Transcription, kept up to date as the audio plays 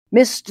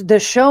Missed the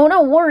show?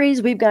 No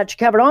worries. We've got you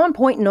covered on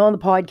point and on the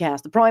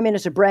podcast. The Prime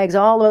Minister brags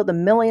all about the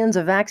millions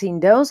of vaccine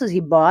doses he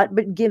bought,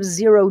 but gives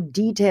zero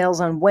details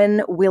on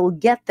when we'll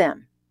get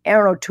them.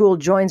 Erin O'Toole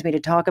joins me to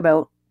talk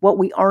about what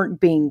we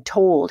aren't being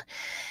told.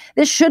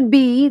 This should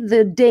be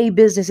the day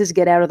businesses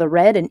get out of the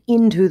red and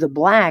into the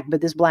black, but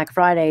this Black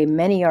Friday,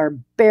 many are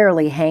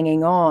barely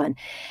hanging on.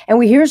 And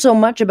we hear so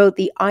much about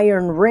the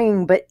iron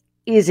ring, but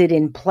is it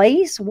in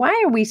place?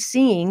 Why are we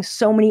seeing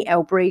so many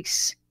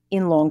outbreaks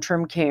in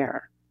long-term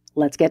care?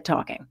 Let's get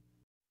talking.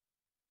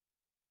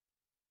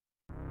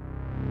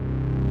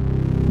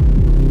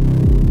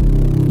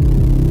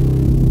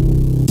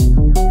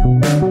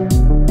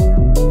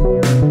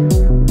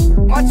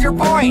 What's your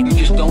point? You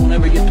just don't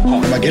ever get the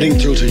point. Am I getting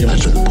through to you?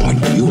 That's the point.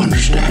 Do you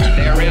understand?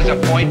 There is a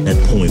point. That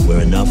point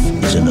where enough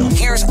is enough.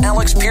 Here's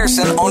Alex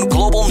Pearson on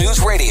Global News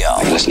Radio.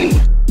 Are you listening?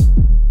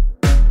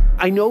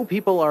 I know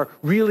people are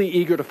really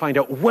eager to find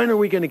out, when are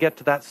we going to get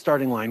to that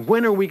starting line?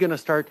 When are we going to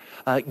start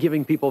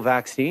giving people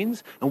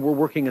vaccines? And we're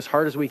working as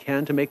hard as we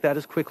can to make that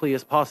as quickly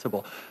as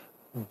possible.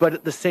 But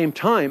at the same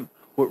time,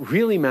 what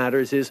really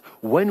matters is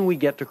when we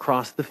get to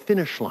cross the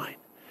finish line.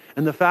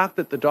 And the fact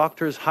that the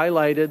doctors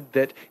highlighted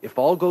that if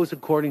all goes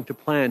according to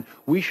plan,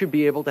 we should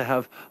be able to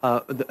have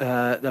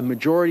the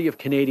majority of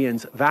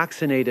Canadians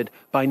vaccinated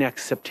by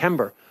next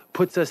September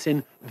puts us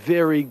in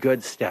very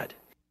good stead.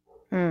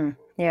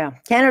 Yeah,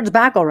 Canada's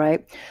back all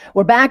right.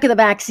 We're back at the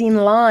vaccine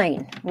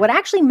line. What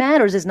actually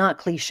matters is not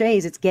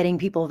cliches, it's getting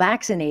people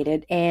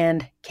vaccinated,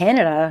 and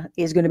Canada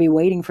is going to be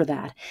waiting for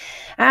that.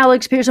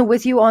 Alex Pearson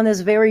with you on this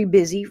very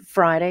busy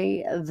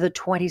Friday, the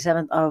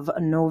 27th of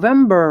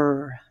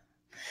November.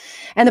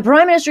 And the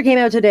Prime Minister came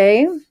out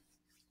today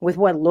with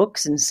what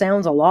looks and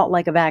sounds a lot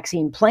like a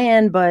vaccine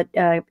plan, but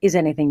is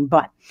anything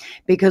but.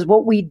 Because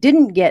what we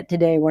didn't get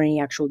today were any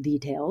actual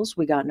details.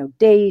 We got no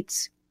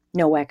dates,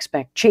 no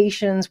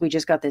expectations. We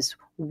just got this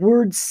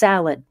word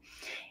salad.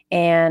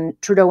 And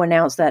Trudeau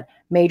announced that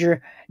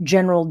Major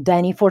General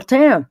Danny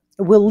Fortin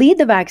will lead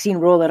the vaccine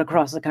rollout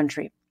across the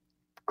country.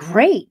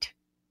 Great.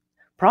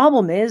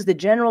 Problem is, the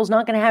general's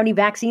not going to have any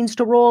vaccines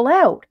to roll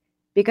out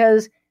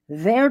because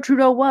there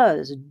Trudeau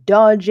was,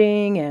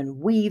 dodging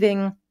and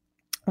weaving.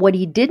 What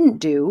he didn't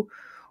do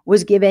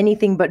was give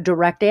anything but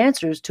direct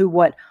answers to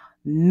what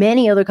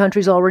many other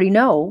countries already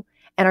know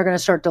and are going to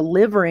start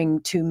delivering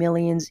to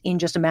millions in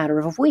just a matter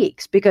of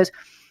weeks. Because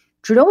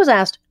Trudeau was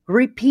asked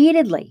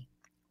repeatedly,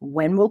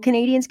 when will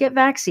Canadians get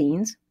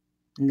vaccines?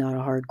 Not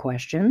a hard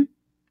question.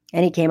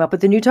 And he came up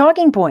with a new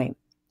talking point.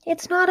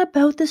 It's not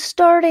about the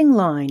starting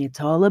line. It's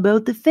all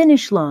about the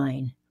finish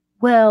line.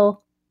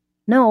 Well,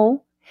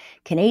 no.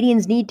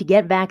 Canadians need to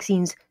get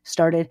vaccines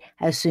started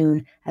as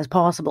soon as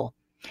possible.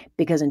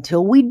 Because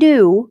until we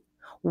do,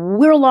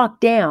 we're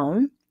locked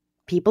down,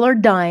 people are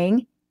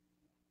dying,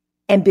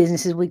 and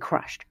businesses will be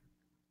crushed.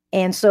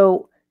 And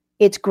so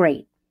it's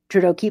great.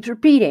 Trudeau keeps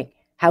repeating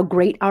how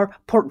great our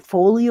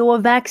portfolio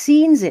of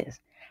vaccines is,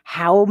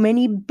 how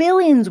many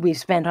billions we've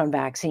spent on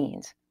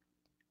vaccines.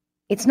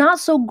 It's not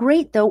so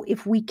great, though,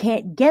 if we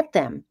can't get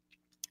them.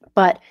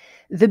 But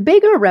the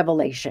bigger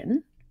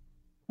revelation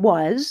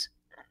was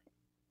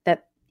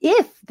that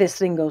if this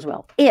thing goes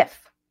well,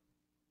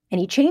 and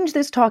he changed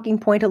this talking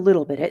point a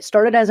little bit. It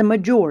started as a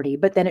majority,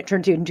 but then it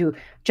turned into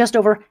just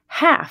over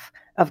half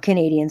of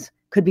Canadians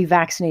could be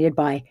vaccinated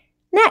by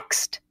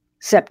next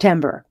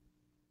September,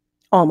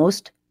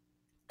 almost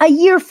a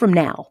year from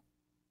now.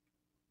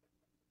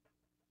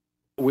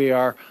 We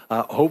are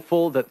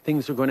hopeful that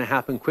things are going to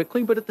happen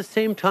quickly, but at the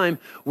same time,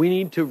 we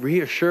need to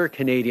reassure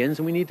Canadians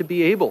and we need to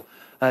be able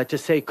to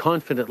say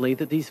confidently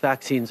that these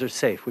vaccines are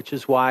safe, which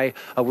is why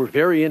we're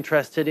very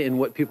interested in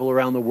what people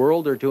around the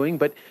world are doing.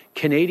 But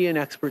Canadian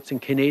experts and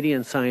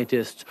Canadian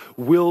scientists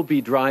will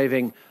be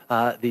driving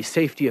the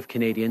safety of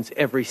Canadians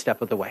every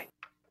step of the way.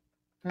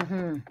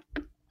 Mm-hmm.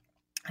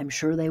 I'm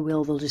sure they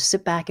will. They'll just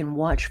sit back and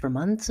watch for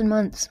months and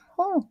months.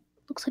 Oh,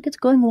 looks like it's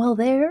going well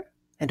there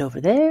and over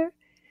there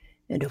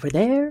and over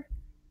there.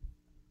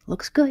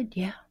 Looks good,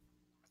 yeah.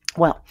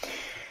 Well,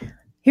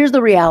 here's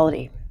the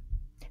reality.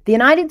 The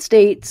United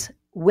States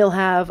will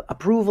have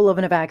approval of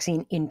a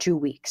vaccine in 2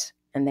 weeks,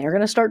 and they're going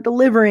to start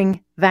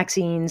delivering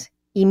vaccines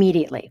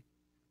immediately.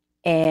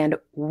 And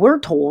we're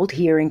told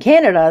here in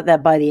Canada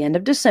that by the end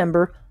of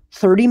December,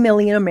 30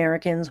 million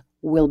Americans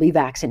will be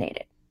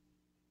vaccinated.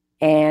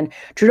 And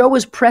Trudeau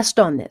was pressed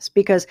on this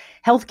because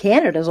Health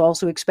Canada is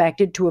also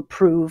expected to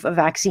approve a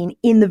vaccine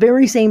in the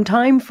very same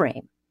time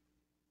frame.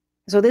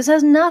 So this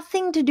has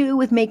nothing to do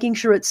with making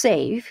sure it's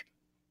safe,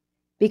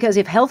 because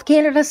if Health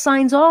Canada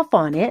signs off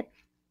on it,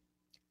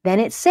 then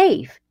it's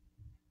safe.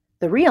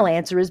 The real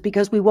answer is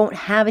because we won't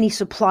have any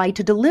supply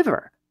to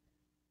deliver.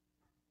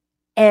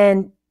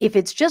 And if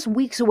it's just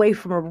weeks away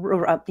from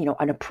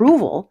an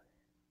approval,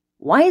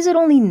 why is it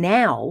only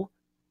now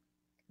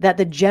that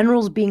the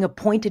general's being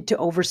appointed to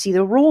oversee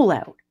the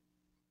rollout?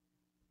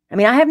 I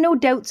mean, I have no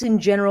doubts in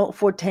General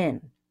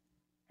Fortin.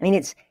 I mean,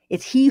 it's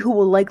he who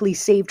will likely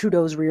save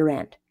Trudeau's rear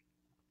end.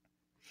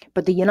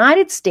 But the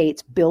United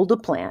States built a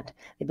plan.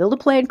 They built a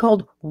plan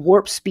called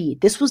Warp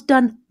Speed. This was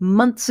done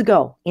months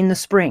ago in the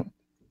spring.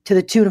 to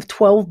the tune of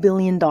 $12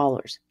 billion.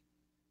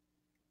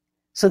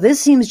 So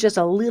this seems just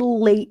a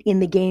little late in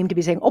the game to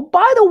be saying, oh,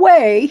 by the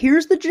way,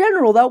 here's the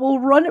general that will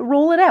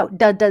roll it out.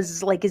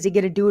 Is he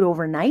going to do it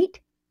overnight?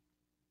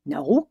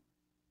 No.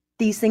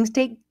 These things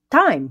take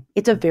time.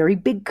 It's a very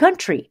big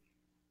country.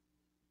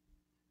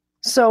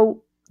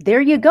 So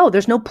there you go.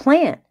 There's no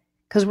plan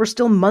because we're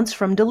still months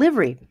from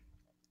delivery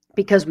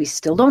because we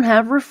still don't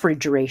have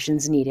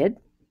refrigerations needed.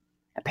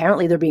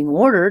 Apparently they're being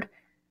ordered.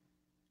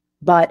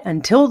 But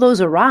until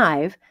those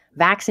arrive,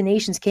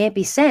 vaccinations can't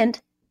be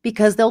sent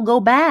because they'll go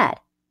bad.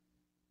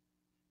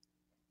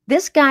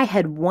 This guy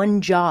had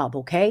one job,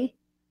 okay?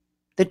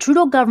 The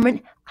Trudeau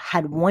government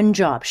had one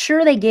job.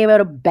 Sure, they gave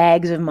out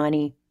bags of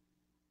money.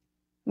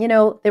 You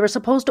know, they were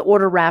supposed to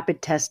order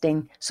rapid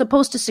testing,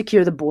 supposed to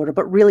secure the border,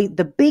 but really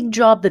the big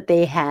job that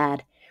they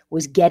had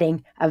was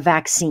getting a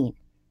vaccine.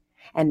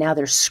 And now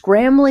they're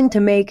scrambling to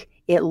make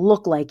it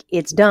look like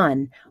it's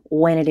done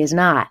when it is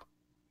not.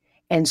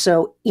 And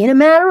so in a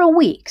matter of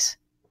weeks,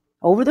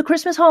 over the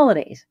Christmas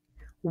holidays,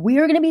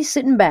 we're going to be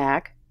sitting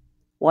back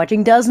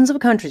watching dozens of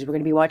countries. We're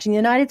going to be watching the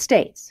United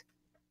States,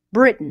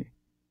 Britain,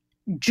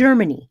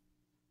 Germany,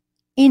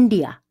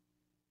 India,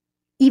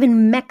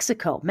 even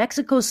Mexico.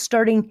 Mexico's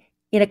starting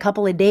in a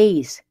couple of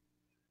days.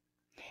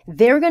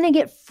 They're going to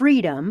get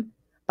freedom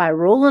by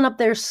rolling up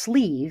their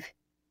sleeve.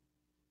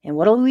 And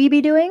what will we be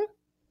doing?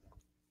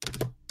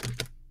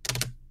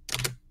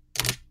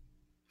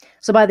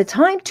 So by the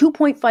time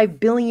 2.5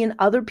 billion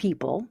other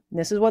people,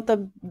 this is what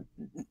the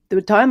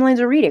timelines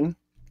are reading,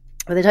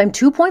 by the time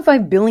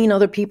 2.5 billion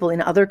other people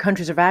in other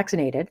countries are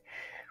vaccinated,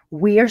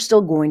 we are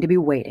still going to be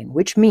waiting,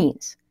 which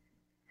means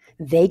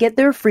they get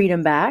their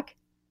freedom back,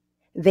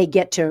 they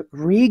get to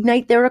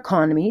reignite their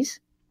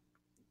economies,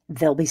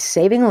 they'll be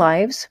saving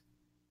lives,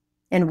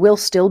 and we'll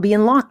still be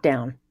in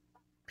lockdown.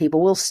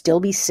 People will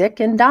still be sick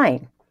and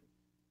dying,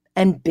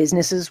 and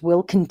businesses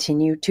will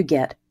continue to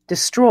get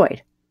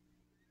destroyed.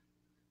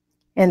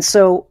 And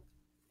so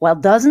while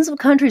dozens of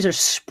countries are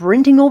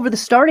sprinting over the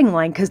starting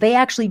line because they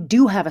actually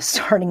do have a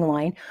starting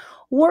line,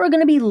 we're going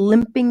to be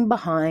limping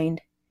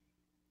behind.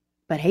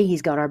 But hey,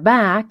 he's got our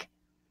back.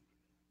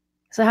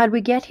 So how'd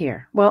we get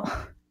here? Well,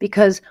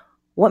 because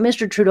what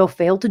Mr. Trudeau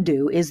failed to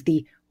do is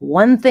the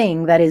one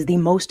thing that is the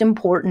most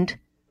important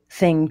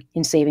thing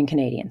in saving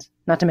Canadians,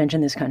 not to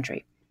mention this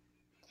country.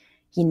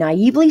 He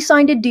naively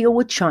signed a deal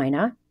with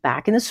China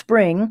back in the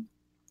spring,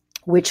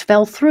 which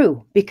fell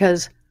through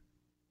because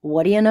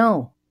what do you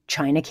know?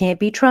 China can't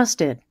be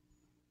trusted.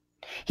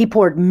 He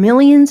poured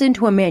millions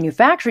into a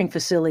manufacturing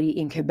facility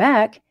in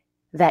Quebec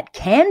that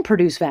can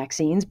produce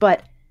vaccines,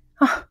 but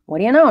what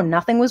do you know?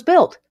 Nothing was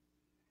built.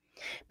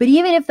 But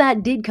even if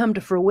that did come to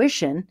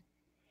fruition,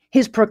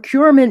 his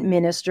procurement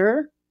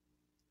minister,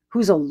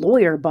 who's a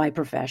lawyer by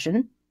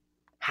profession,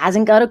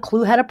 hasn't got a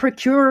clue how to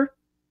procure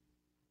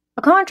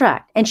a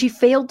contract. And she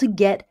failed to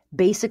get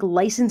basic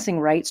licensing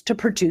rights to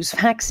produce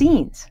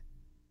vaccines.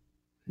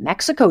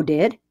 Mexico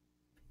did.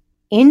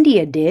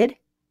 India did.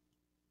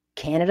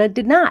 Canada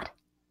did not.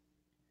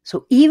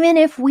 So even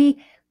if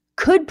we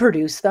could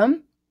produce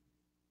them,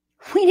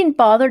 we didn't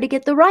bother to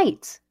get the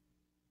rights.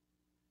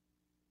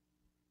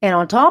 And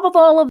on top of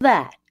all of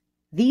that,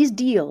 these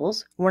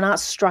deals were not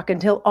struck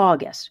until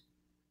August,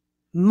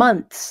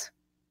 months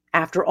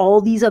after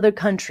all these other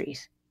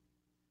countries.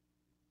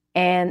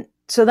 And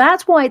so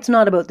that's why it's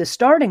not about the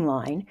starting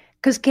line,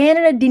 because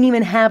Canada didn't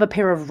even have a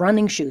pair of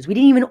running shoes. We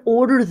didn't even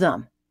order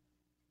them.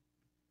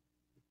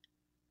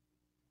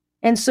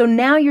 And so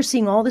now you're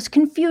seeing all this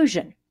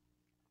confusion,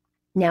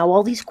 now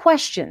all these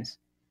questions.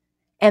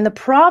 And the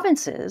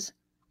provinces,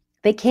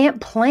 they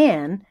can't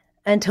plan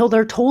until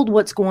they're told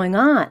what's going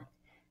on.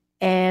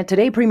 And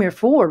today, Premier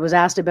Ford was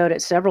asked about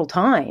it several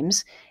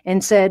times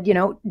and said,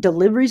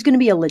 delivery is going to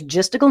be a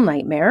logistical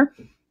nightmare.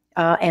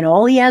 And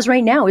all he has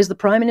right now is the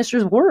Prime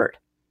Minister's word.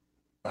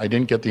 I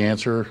didn't get the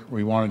answer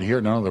we wanted to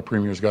hear. None of the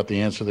premiers got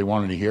the answer they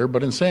wanted to hear.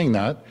 But in saying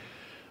that,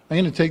 I'm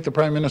going to take the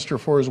Prime Minister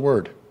for his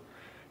word.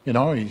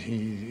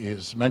 He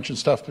has mentioned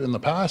stuff in the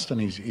past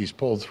and he's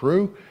pulled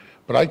through,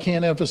 but I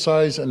can't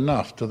emphasize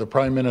enough to the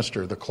Prime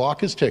Minister, the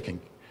clock is ticking.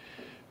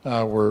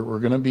 We're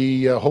going to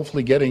be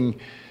hopefully getting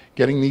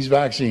these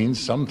vaccines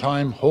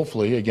sometime,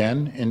 hopefully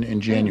again in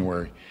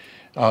January.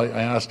 I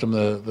asked him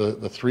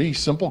the three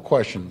simple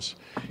questions.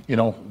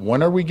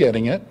 When are we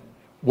getting it?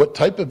 What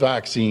type of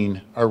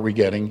vaccine are we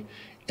getting?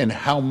 And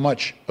how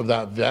much of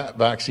that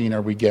vaccine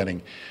are we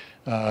getting?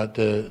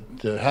 To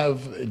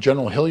have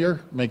General Hillier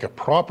make a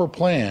proper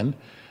plan,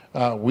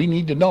 we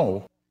need to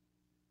know.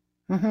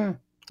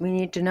 We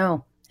need to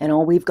know. And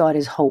all we've got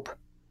is hope.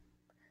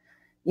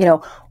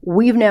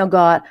 We've now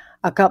got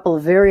a couple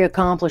of very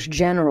accomplished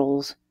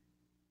generals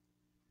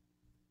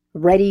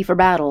ready for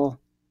battle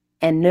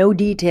and no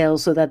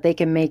details so that they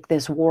can make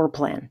this war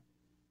plan.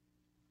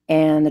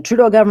 And the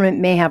Trudeau government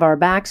may have our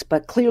backs,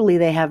 but clearly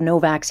they have no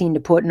vaccine to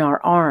put in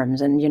our arms.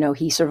 And,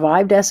 he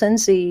survived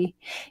SNC,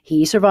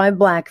 he survived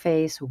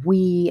blackface,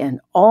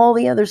 and all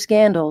the other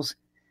scandals.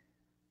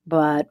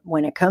 But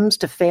when it comes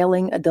to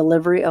failing a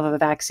delivery of a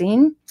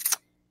vaccine,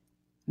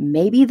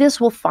 maybe this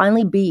will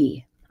finally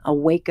be a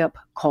wake-up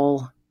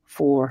call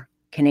for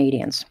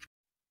Canadians.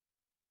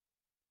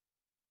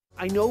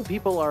 I know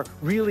people are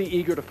really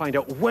eager to find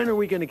out, when are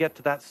we going to get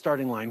to that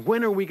starting line?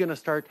 When are we going to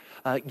start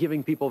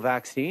giving people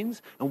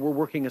vaccines? And we're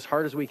working as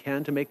hard as we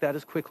can to make that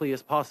as quickly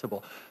as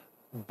possible.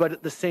 But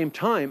at the same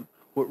time,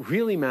 what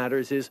really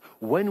matters is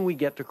when we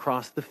get to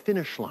cross the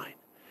finish line.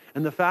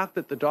 And the fact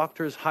that the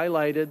doctors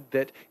highlighted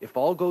that if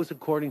all goes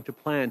according to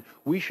plan,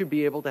 we should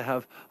be able to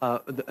have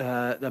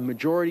the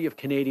majority of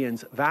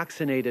Canadians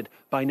vaccinated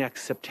by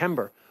next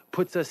September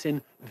puts us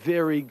in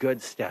very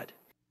good stead.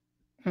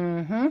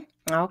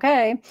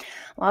 Okay.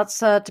 Lots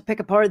to pick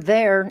apart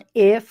there.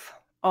 If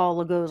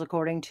all goes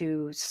according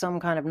to some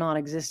kind of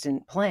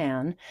non-existent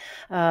plan,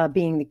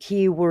 being the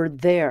key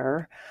word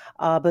there.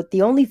 But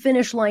the only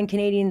finish line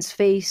Canadians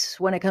face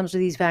when it comes to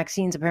these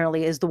vaccines,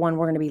 apparently, is the one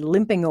we're going to be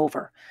limping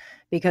over.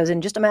 Because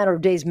in just a matter of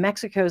days,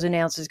 Mexico's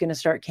announced is going to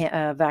start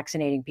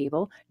vaccinating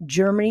people.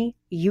 Germany,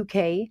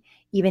 UK,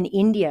 even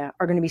India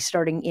are going to be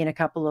starting in a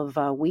couple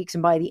of weeks.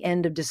 And by the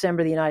end of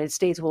December, the United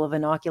States will have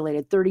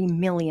inoculated 30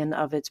 million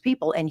of its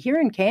people. And here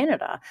in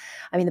Canada,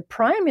 I mean, the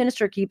Prime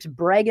Minister keeps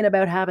bragging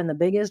about having the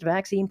biggest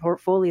vaccine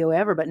portfolio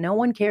ever, but no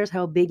one cares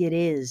how big it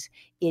is.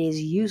 It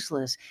is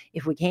useless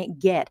if we can't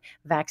get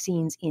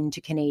vaccines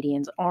into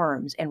Canadians'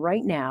 arms. And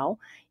right now,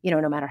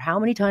 no matter how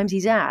many times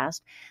he's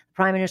asked, the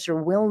Prime Minister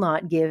will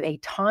not give a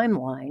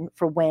timeline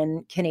for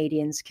when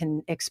Canadians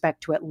can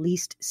expect to at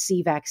least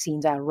see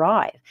vaccines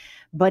arrive.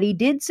 But he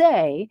did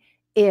say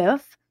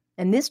if,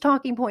 and this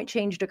talking point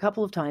changed a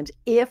couple of times,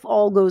 if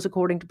all goes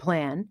according to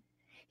plan,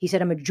 he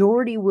said a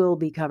majority will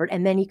be covered.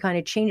 And then he kind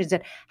of changes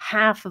that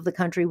half of the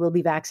country will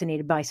be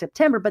vaccinated by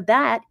September. But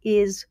that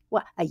is,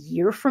 a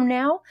year from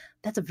now?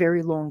 That's a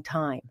very long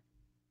time.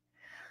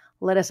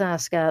 Let us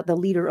ask the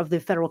leader of the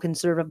Federal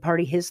Conservative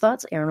Party his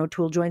thoughts. Erin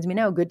O'Toole joins me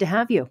now. Good to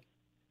have you.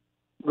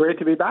 Great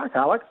to be back,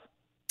 Alex.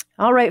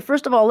 All right.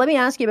 First of all, let me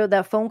ask you about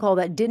that phone call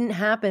that didn't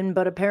happen,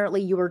 but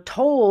apparently you were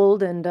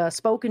told and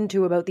spoken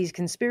to about these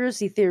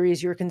conspiracy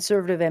theories your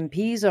Conservative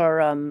MPs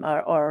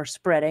are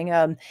spreading,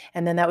 and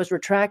then that was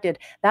retracted.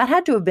 That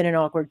had to have been an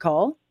awkward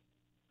call.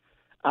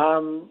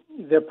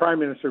 The Prime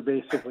Minister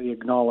basically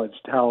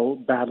acknowledged how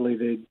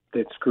badly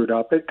they'd screwed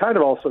up. It kind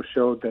of also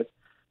showed that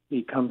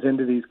he comes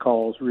into these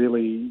calls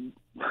really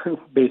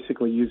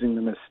basically using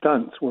them as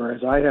stunts,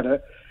 whereas I had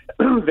a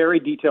very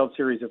detailed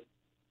series of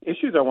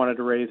issues I wanted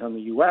to raise on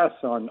the U.S.,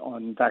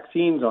 on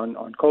vaccines, on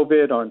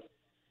COVID, on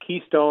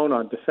Keystone,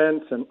 on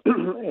defense, and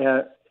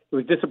it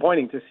was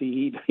disappointing to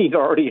see he'd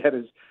already had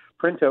his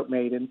printout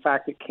made. In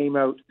fact, it came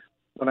out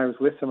when I was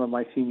with some of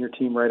my senior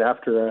team right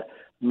after a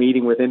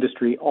meeting with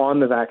industry on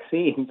the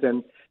vaccines,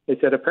 and they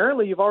said,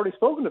 apparently you've already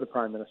spoken to the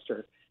Prime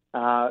Minister.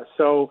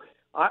 So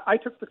I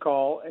took the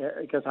call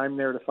because I'm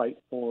there to fight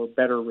for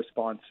better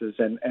responses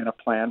and a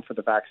plan for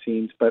the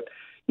vaccines, but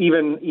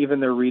even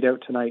their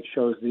readout tonight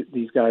shows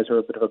these guys are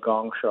a bit of a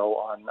gong show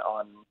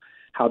on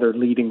how they're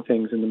leading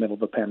things in the middle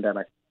of a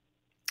pandemic.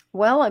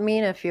 Well, I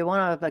mean, if you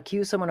want to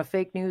accuse someone of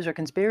fake news or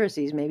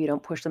conspiracies, maybe you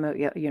don't push them out,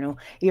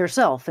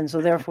 yourself. And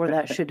so therefore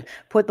that should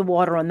put the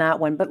water on that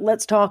one. But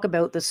let's talk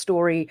about the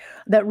story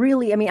that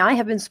really, I mean, I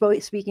have been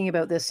speaking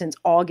about this since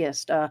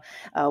August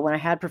when I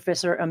had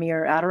Professor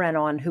Amir Adaran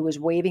on, who was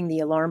waving the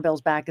alarm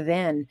bells back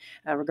then,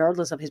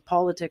 regardless of his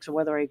politics or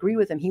whether I agree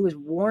with him. He was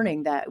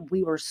warning that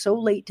we were so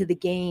late to the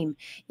game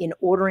in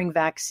ordering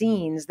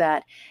vaccines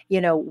that,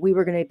 we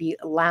were going to be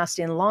last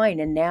in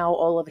line. And now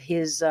all of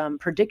his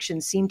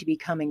predictions seem to be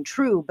coming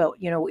true, but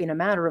in a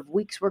matter of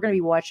weeks we're going to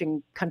be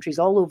watching countries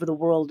all over the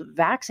world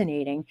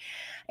vaccinating,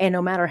 and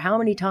no matter how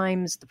many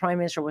times the Prime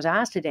Minister was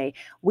asked today,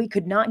 we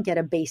could not get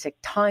a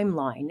basic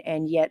timeline,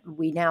 and yet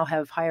we now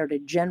have hired a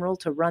general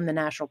to run the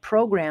national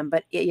program.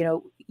 But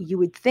you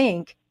would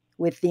think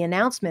with the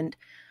announcement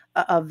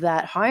of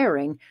that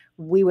hiring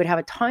we would have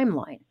a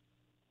timeline.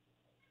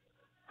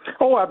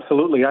 Oh,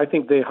 absolutely. I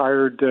think they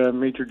hired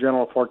Major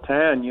General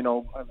Fortin.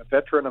 I'm a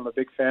veteran. I'm a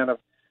big fan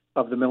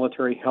of the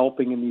military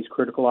helping in these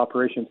critical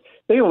operations.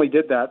 They only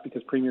did that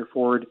because Premier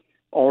Ford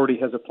already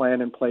has a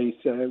plan in place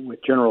with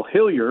General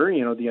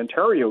Hillier, the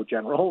Ontario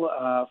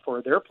general,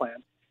 for their plan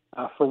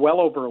for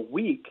well over a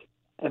week.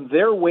 And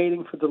they're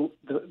waiting for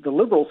the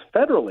Liberals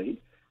federally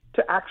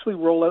to actually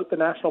roll out the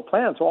national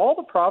plan. So all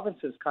the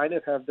provinces kind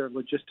of have their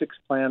logistics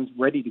plans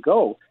ready to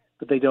go,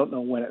 but they don't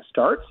know when it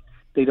starts.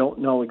 They don't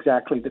know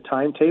exactly the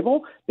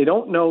timetable. They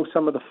don't know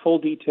some of the full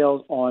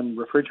details on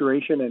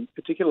refrigeration, and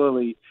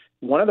particularly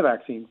one of the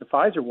vaccines, the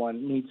Pfizer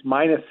one, needs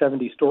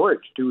 -70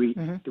 storage. Do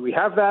we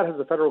have that? Has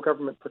the federal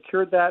government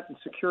procured that and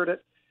secured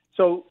it?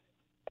 So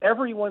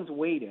everyone's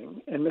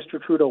waiting, and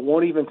Mr. Trudeau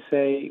won't even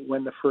say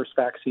when the first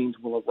vaccines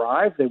will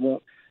arrive. They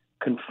won't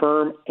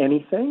confirm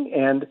anything.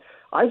 And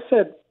I've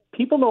said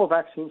people know a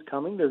vaccine's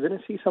coming. They're going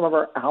to see some of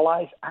our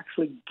allies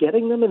actually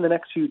getting them in the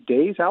next few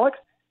days, Alex.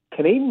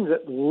 Canadians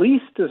at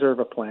least deserve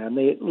a plan.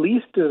 They at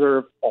least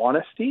deserve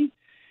honesty.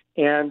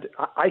 And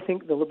I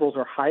think the Liberals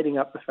are hiding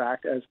up the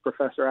fact, as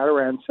Professor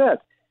Adaran said,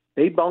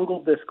 they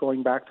bungled this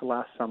going back to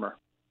last summer.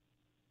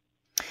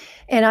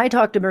 And I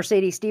talked to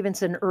Mercedes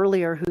Stevenson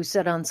earlier, who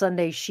said on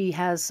Sunday she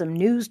has some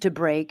news to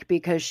break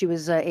because she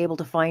was able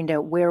to find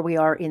out where we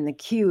are in the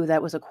queue.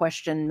 That was a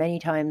question many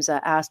times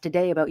asked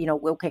today about,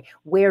 okay,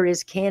 where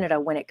is Canada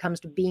when it comes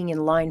to being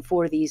in line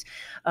for these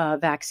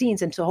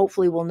vaccines? And so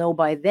hopefully we'll know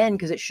by then,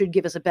 because it should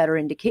give us a better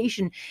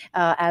indication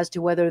as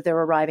to whether they're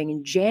arriving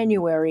in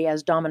January,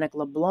 as Dominic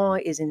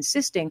LeBlanc is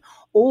insisting,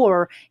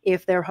 or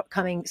if they're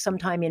coming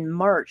sometime in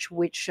March,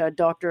 which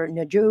Dr.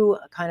 Najou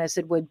kind of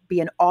said would be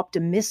an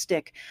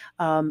optimistic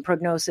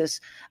prognosis.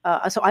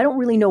 So I don't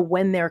really know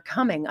when they're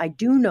coming. I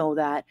do know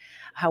that,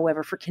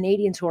 however, for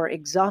Canadians who are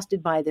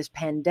exhausted by this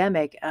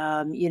pandemic,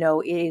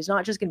 it is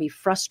not just going to be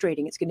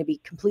frustrating. It's going to be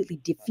completely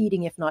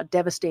defeating, if not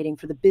devastating,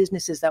 for the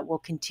businesses that will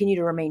continue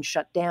to remain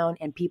shut down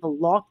and people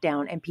locked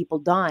down and people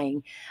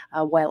dying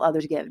while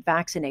others get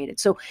vaccinated.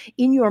 So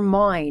in your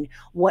mind,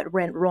 what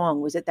went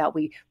wrong? Was it that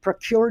we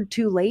procured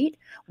too late?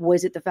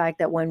 Was it the fact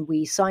that when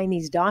we signed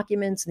these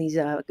documents,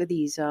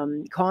 these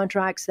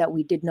contracts, that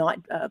we did not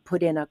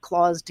put in a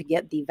clause to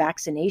get the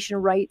vaccination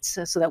rights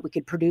so that we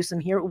could produce them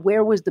here?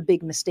 Where was the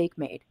big mistake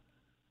made?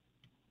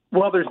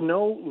 Well, there's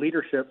no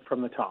leadership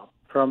from the top.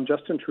 From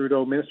Justin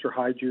Trudeau, Minister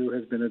Haiju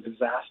has been a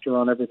disaster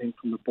on everything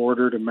from the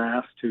border to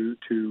masks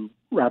to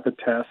rapid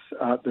tests.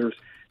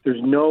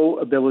 There's no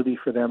ability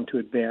for them to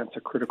advance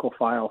a critical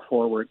file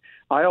forward.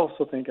 I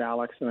also think,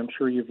 Alex, and I'm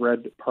sure you've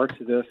read parts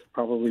of this,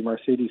 probably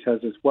Mercedes has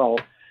as well,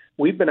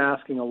 we've been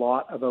asking a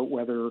lot about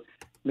whether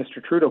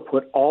Mr. Trudeau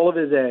put all of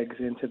his eggs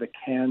into the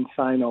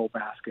CanSino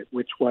basket,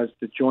 which was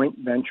the joint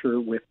venture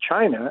with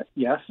China,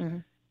 yes,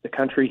 the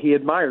country he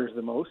admires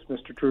the most,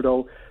 Mr.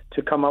 Trudeau,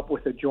 to come up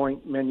with a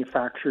joint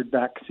manufactured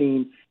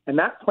vaccine. And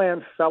that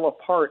plan fell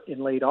apart in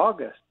late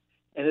August.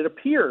 And it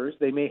appears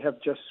they may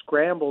have just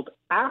scrambled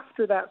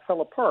after that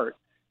fell apart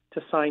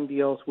to sign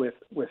deals with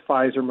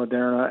Pfizer,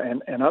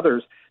 Moderna, and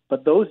others.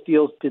 But those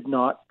deals did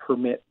not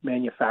permit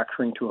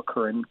manufacturing to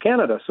occur in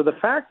Canada. So the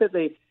fact that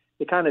they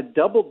kind of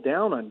doubled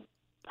down on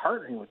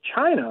partnering with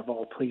China, of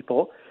all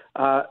people,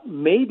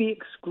 maybe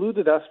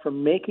excluded us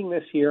from making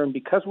this here. And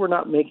because we're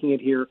not making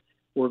it here,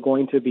 we're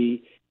going to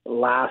be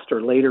last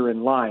or later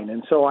in line.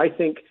 And so I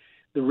think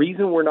the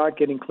reason we're not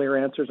getting clear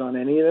answers on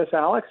any of this,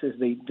 Alex, is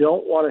they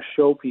don't want to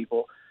show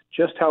people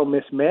just how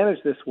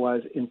mismanaged this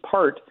was, in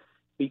part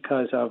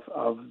because of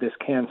this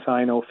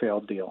CanSino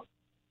failed deal.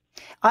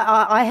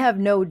 I have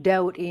no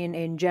doubt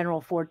in General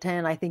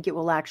Fortin. I think it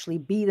will actually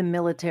be the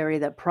military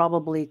that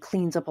probably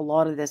cleans up a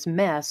lot of this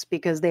mess,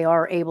 because they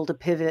are able to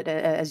pivot,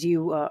 as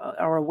you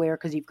are aware,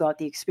 because you've got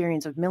the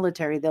experience of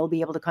military. They'll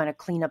be able to kind of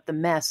clean up the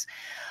mess,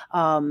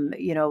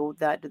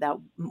 that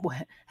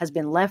has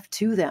been left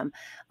to them.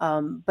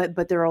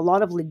 But there are a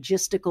lot of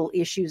logistical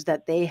issues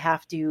that they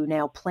have to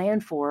now plan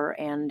for,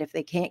 and if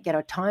they can't get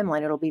a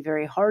timeline, it'll be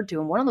very hard to.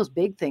 And one of those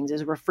big things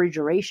is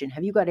refrigeration.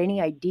 Have you got any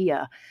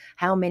idea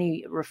how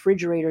many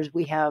refrigerators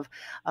we have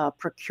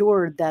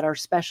procured that are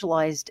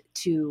specialized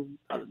to,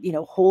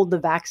 hold the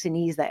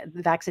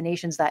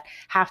vaccinations that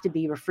have to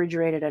be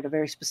refrigerated at a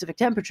very specific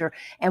temperature,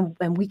 and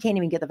we can't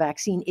even get the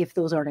vaccine if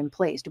those aren't in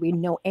place? Do we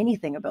know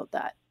anything about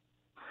that?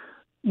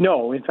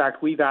 No. In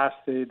fact, we've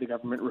asked the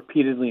government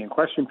repeatedly in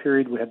question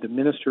period. We had the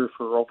minister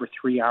for over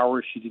 3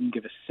 hours. She didn't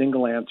give a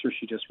single answer.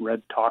 She just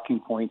read talking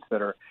points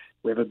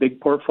we have a big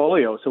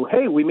portfolio. So,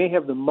 hey, we may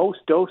have the most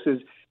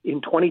doses in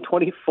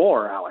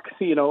 2024, Alex.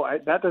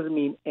 That doesn't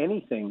mean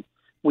anything.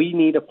 We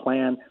need a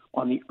plan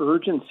on the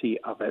urgency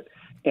of it.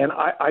 And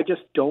I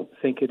just don't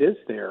think it is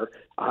there.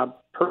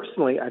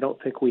 Personally, I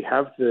don't think we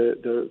have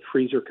the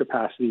freezer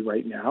capacity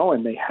right now,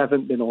 and they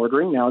haven't been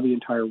ordering. Now the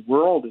entire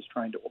world is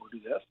trying to order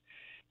this.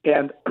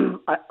 And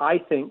I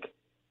think,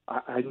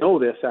 I know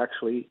this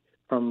actually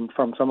from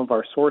some of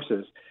our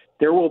sources,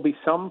 there will be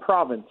some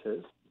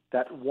provinces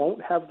that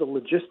won't have the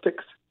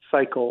logistics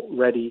cycle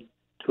ready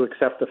to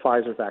accept the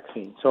Pfizer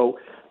vaccine. So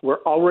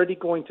we're already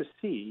going to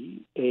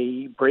see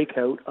a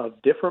breakout of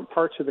different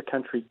parts of the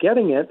country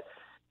getting it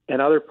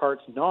and other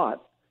parts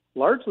not,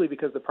 largely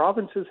because the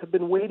provinces have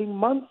been waiting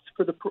months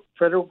for the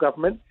federal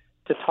government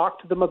to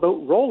talk to them about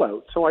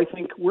rollout. So I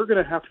think we're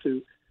going to have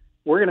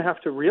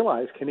to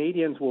realize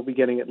Canadians will be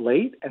getting it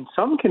late, and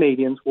some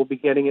Canadians will be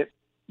getting it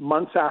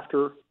months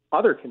after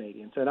other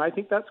Canadians. And I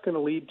think that's going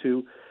to lead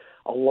to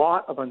a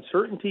lot of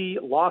uncertainty,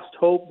 lost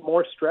hope,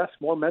 more stress,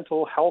 more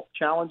mental health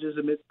challenges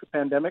amidst the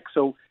pandemic.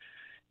 So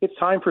it's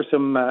time for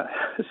some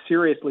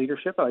serious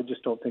leadership. I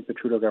just don't think the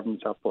Trudeau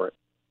government's up for it.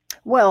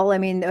 Well, I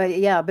mean,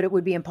 yeah, but it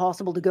would be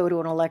impossible to go to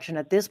an election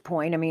at this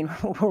point. I mean,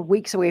 we're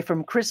weeks away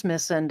from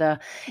Christmas and,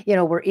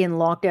 we're in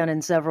lockdown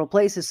in several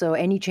places. So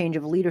any change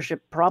of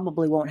leadership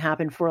probably won't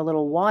happen for a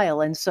little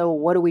while. And so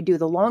what do we do?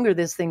 The longer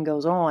this thing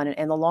goes on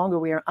and the longer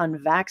we are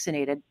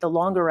unvaccinated, the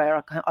longer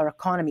our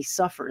economy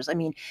suffers. I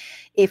mean,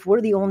 if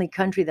we're the only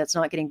country that's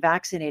not getting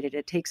vaccinated,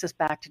 it takes us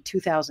back to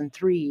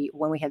 2003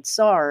 when we had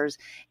SARS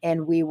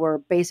and we were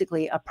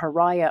basically a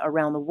pariah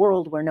around the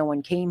world where no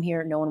one came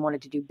here. No one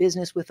wanted to do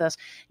business with us.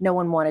 No no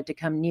one wanted to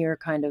come near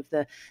kind of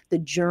the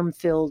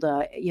germ-filled,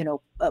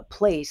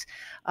 place.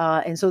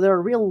 And so there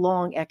are real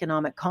long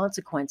economic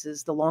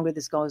consequences the longer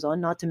this goes on,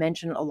 not to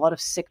mention a lot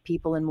of sick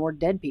people and more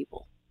dead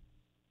people.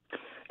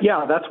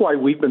 Yeah, that's why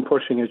we've been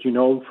pushing, as you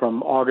know,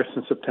 from August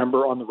and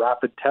September on the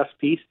rapid test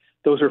piece.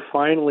 Those are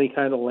finally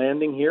kind of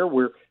landing here.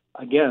 We're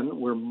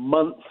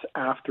months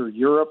after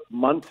Europe,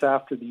 months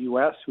after the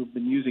U.S., who've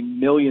been using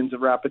millions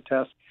of rapid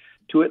tests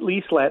to at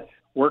least let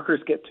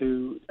workers get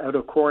out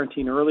of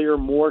quarantine earlier,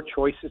 more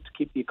choices to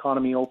keep the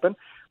economy open.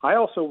 I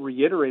also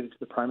reiterated to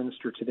the Prime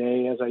Minister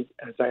today, as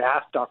I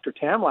asked Dr.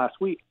 Tam last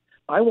week,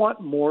 I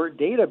want more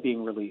data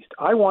being released.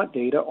 I want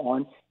data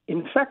on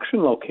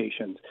infection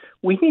locations.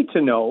 We need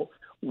to know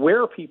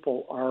where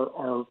people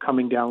are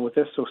coming down with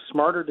this so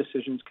smarter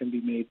decisions can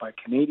be made by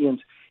Canadians,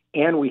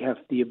 and we have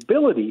the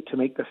ability to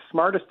make the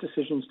smartest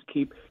decisions to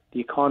keep the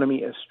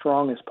economy as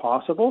strong as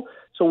possible.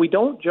 So we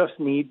don't just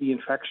need the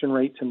infection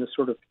rates and the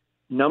sort of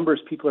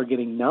numbers people are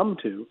getting numb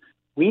to.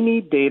 We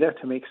need data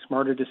to make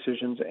smarter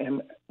decisions,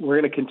 and we're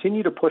going to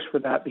continue to push for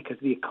that because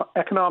the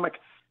economic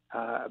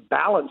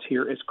balance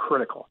here is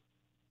critical.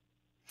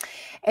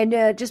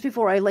 And just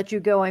before I let you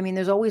go, I mean,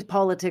 there's always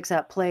politics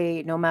at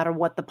play, no matter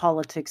what the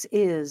politics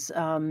is,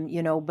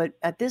 but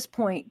at this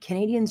point,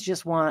 Canadians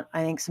just want,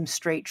 I think, some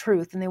straight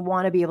truth, and they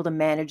want to be able to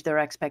manage their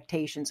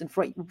expectations. And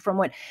from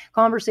what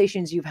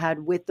conversations you've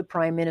had with the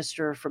Prime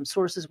Minister, from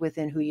sources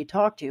within who you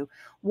talk to,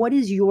 what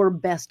is your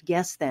best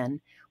guess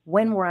then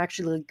when we're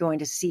actually going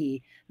to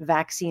see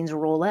vaccines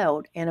roll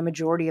out and a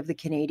majority of the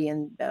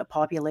Canadian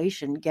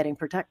population getting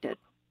protected?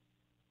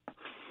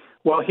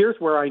 Well, here's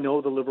where I know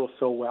the Liberals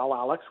so well,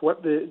 Alex.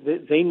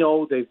 They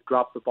know they've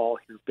dropped the ball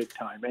here big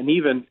time. And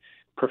even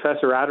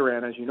Professor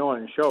Adoran, as you know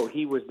on his show,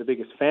 he was the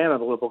biggest fan of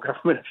the Liberal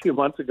government a few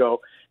months ago,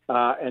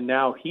 and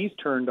now he's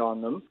turned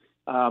on them.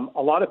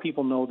 A lot of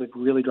people know they've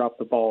really dropped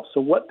the ball.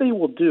 So what they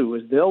will do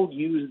is they'll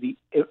use the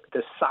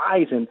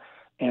size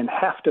and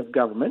heft of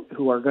government,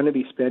 who are going to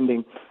be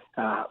spending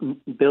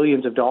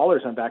billions of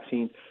dollars on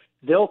vaccines.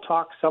 They'll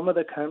talk some of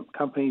the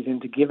companies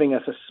into giving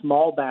us a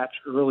small batch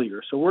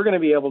earlier. So we're going to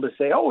be able to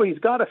say, oh, he's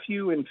got a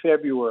few in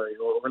February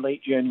or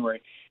late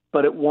January,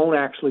 but it won't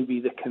actually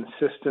be the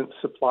consistent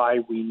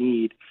supply we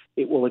need.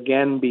 It will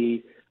again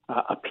be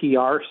a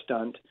PR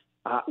stunt.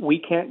 We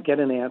can't get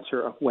an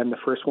answer of when the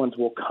first ones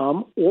will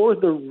come or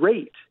the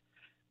rate.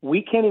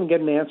 We can't even get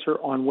an answer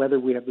on whether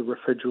we have the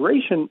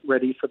refrigeration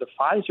ready for the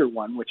Pfizer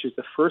one, which is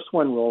the first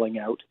one rolling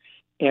out.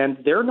 And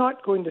they're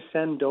not going to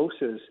send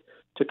doses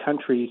to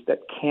countries that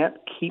can't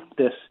keep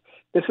this.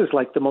 This is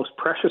like the most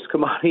precious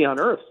commodity on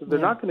earth. So they're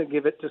not going to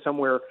give it to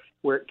somewhere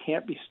where it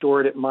can't be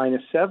stored at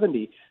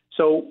 -70.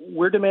 So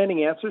we're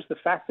demanding answers. The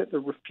fact that they're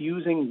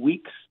refusing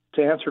weeks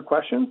to answer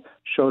questions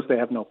shows they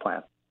have no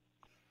plan.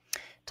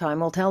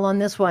 Time will tell on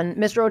this one.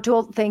 Mr.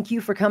 O'Toole, thank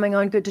you for coming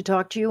on. Good to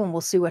talk to you, and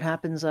we'll see what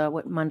happens,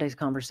 what Monday's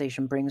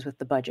conversation brings with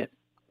the budget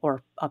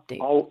or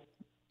update.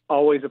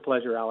 Always a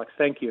pleasure, Alex.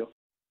 Thank you.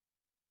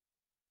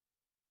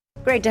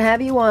 Great to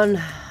have you on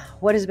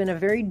what has been a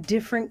very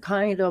different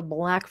kind of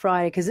Black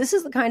Friday, because this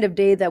is the kind of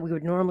day that we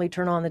would normally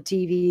turn on the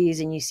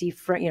TVs and you see,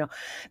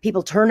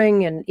 people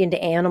turning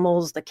into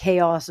animals, the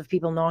chaos of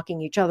people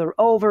knocking each other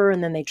over,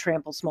 and then they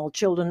trample small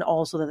children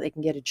all so that they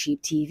can get a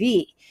cheap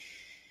TV.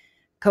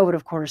 COVID,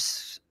 of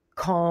course,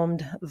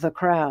 calmed the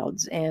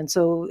crowds. And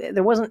so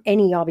there wasn't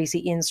any, obviously,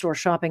 in-store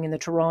shopping in the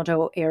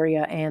Toronto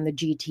area and the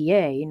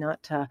GTA,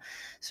 not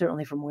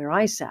certainly from where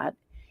I sat.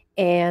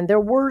 And there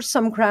were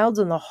some crowds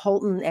in the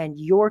Halton and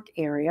York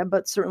area,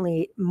 but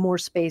certainly more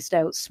spaced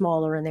out,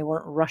 smaller, and they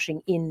weren't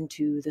rushing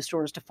into the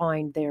stores to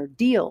find their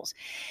deals.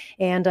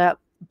 And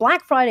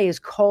Black Friday is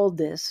called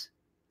this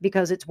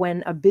because it's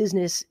when a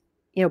businesses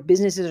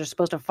are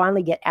supposed to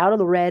finally get out of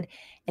the red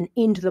and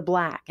into the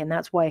black. And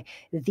that's why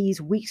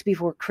these weeks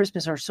before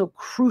Christmas are so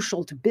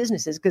crucial to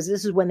businesses, because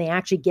this is when they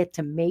actually get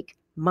to make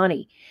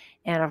money.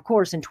 And of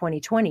course, in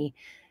 2020,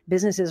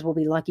 businesses will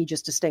be lucky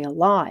just to stay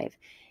alive.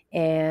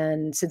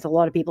 And since a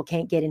lot of people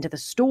can't get into the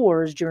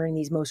stores during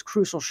these most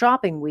crucial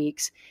shopping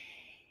weeks,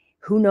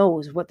 who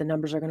knows what the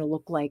numbers are going to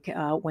look like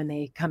when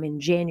they come in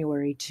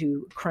January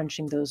to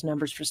crunching those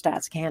numbers for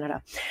Stats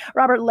Canada.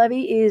 Robert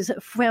Levy is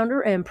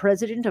founder and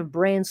president of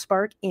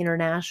BrandSpark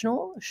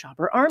International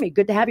Shopper Army.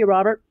 Good to have you,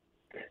 Robert.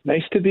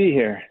 Nice to be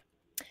here.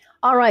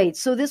 All right.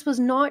 So this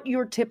was not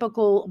your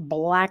typical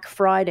Black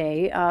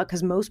Friday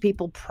because most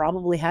people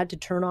probably had to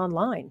turn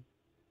online.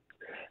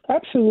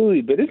 Absolutely.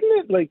 But isn't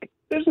it like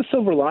there's a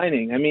silver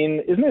lining? I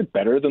mean, isn't it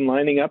better than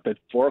lining up at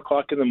 4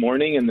 o'clock in the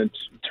morning and then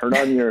turn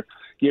on your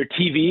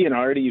TV and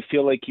already you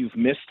feel like you've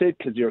missed it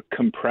because you're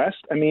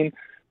compressed? I mean,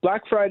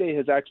 Black Friday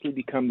has actually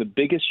become the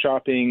biggest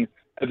shopping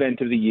event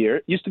of the year.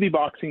 It used to be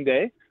Boxing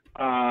Day.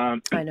 I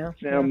know.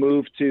 Now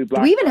moved to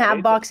Black Do we even Friday.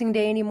 have Boxing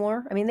Day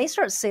anymore? I mean, they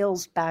start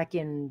sales back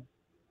in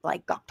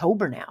like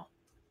October now.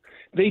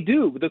 They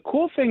do. The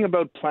cool thing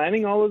about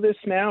planning all of this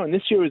now, and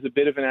this year was a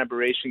bit of an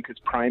aberration because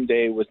Prime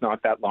Day was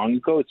not that long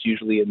ago. It's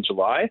usually in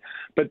July.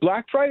 But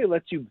Black Friday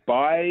lets you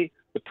buy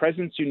the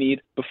presents you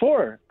need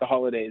before the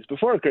holidays,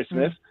 before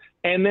Christmas,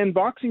 And then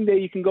Boxing Day,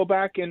 you can go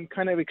back and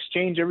kind of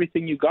exchange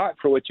everything you got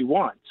for what you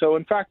want. So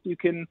in fact, you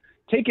can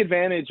take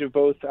advantage of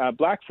both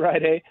Black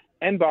Friday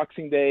and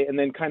Boxing Day and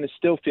then kind of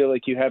still feel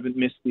like you haven't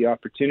missed the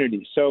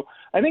opportunity. So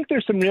I think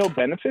there's some real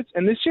benefits.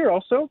 And this year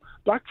also,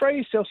 Black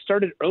Friday sales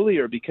started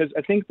earlier because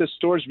I think the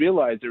stores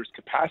realized there was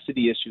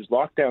capacity issues,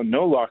 lockdown,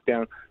 no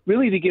lockdown,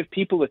 really to give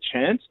people a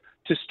chance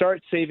to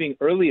start saving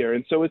earlier.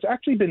 And so it's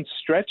actually been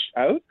stretched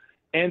out.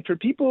 And for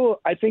people,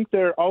 I think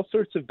there are all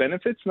sorts of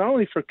benefits, not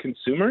only for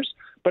consumers,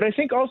 but I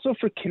think also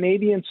for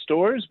Canadian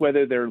stores,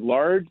 whether they're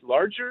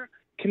larger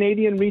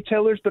Canadian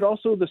retailers, but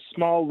also the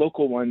small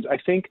local ones, I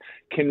think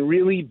can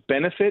really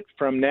benefit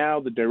from now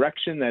the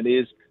direction that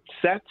is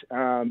set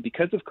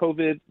because of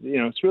COVID.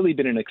 It's really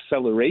been an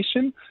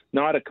acceleration,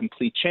 not a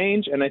complete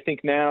change. And I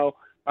think now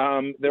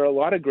there are a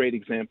lot of great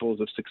examples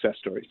of success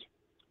stories.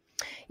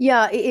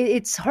 Yeah,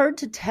 it's hard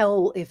to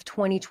tell if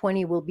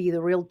 2020 will be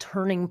the real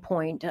turning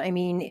point. I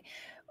mean,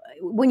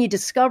 when you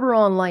discover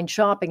online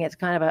shopping, it's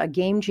kind of a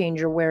game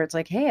changer where it's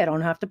like, hey, I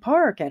don't have to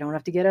park. I don't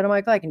have to get out of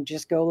my car. I can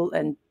just go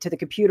and to the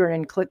computer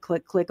and click,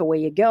 click, click, away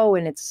you go.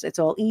 And it's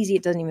all easy.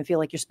 It doesn't even feel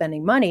like you're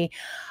spending money.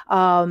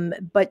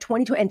 But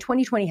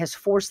 2020 has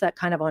forced that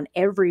kind of on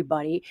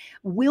everybody.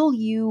 Will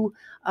you,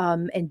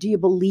 and do you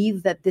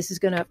believe that this is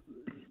going to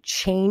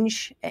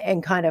change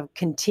and kind of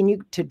continue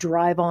to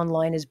drive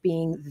online as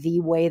being the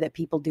way that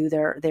people do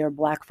their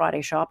Black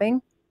Friday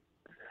shopping?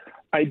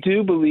 I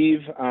do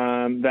believe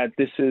that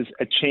this is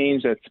a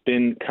change that's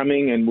been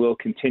coming and will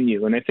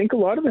continue. And I think a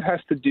lot of it has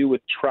to do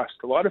with trust.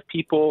 A lot of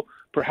people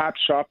perhaps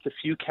shopped a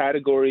few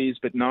categories,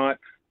 but not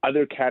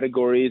other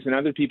categories. And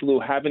other people who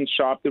haven't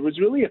shopped, there was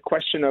really a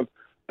question of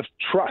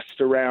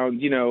trust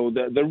around,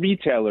 the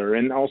retailer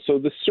and also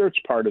the search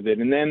part of it.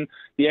 And then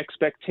the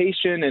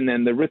expectation and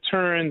then the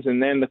returns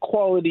and then the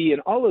quality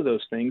and all of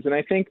those things. And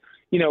I think,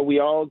 we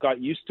all got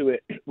used to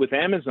it with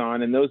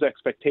Amazon, and those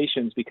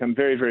expectations become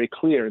very, very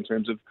clear in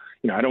terms of,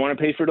 I don't want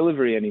to pay for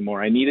delivery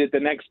anymore. I need it the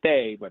next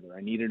day, whether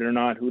I need it or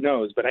not, who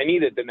knows, but I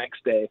need it the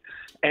next day.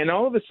 And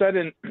all of a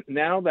sudden,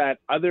 now that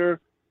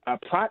other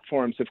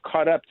platforms have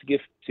caught up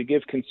to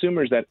give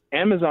consumers that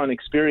Amazon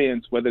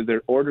experience, whether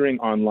they're ordering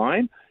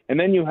online, and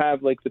then you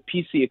have like the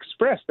PC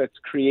Express that's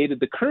created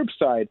the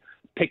curbside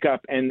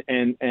pickup and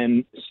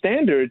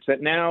standards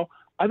that now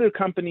other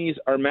companies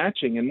are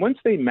matching. And once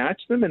they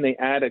match them and they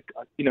add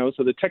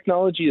so the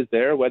technology is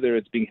there, whether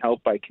it's being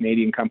helped by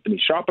Canadian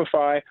company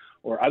Shopify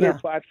or other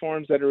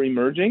platforms that are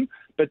emerging.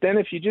 But then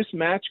if you just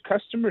match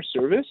customer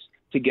service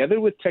together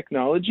with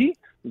technology,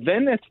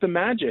 then that's the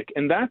magic.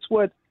 And that's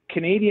what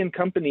Canadian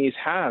companies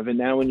have. And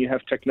now when you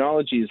have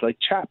technologies like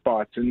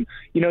chatbots and,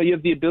 you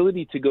have the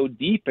ability to go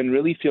deep and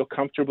really feel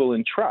comfortable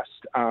and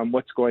trust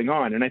what's going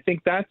on. And I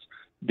think that's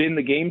been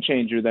the game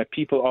changer, that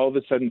people all of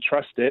a sudden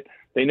trust it.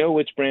 They know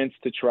which brands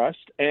to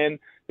trust. And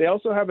they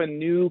also have a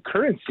new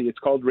currency. It's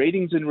called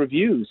ratings and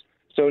reviews.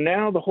 So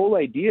now the whole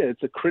idea,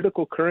 it's a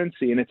critical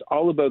currency, and it's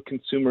all about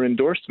consumer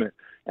endorsement.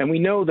 And we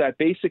know that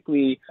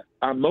basically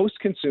most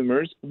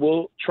consumers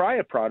will try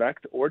a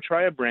product or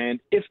try a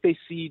brand if they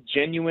see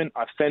genuine,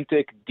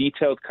 authentic,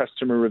 detailed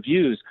customer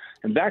reviews.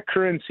 And that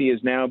currency is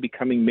now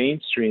becoming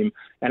mainstream.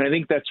 And I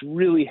think that's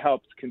really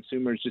helped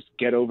consumers just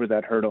get over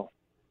that hurdle.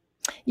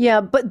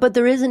 Yeah, but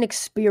there is an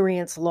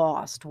experience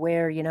lost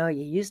where, you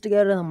used to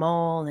go to the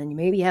mall and you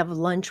maybe have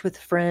lunch with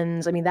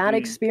friends. I mean, that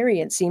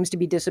experience seems to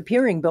be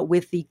disappearing, but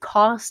with the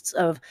costs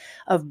of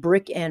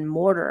brick and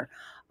mortar,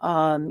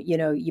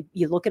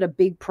 you look at a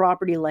big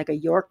property like a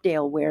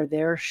Yorkdale where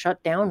they're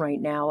shut down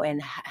right now.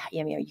 And,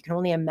 you can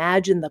only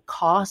imagine the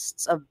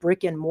costs of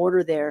brick and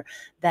mortar there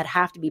that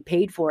have to be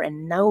paid for,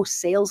 and no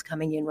sales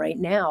coming in right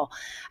now.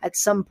 At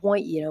some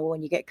point,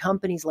 when you get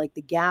companies like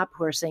the Gap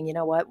who are saying, you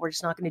know what, we're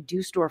just not going to do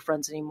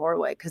storefronts anymore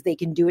because they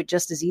can do it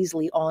just as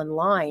easily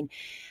online.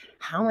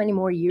 How many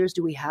more years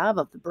do we have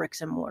of the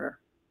bricks and mortar?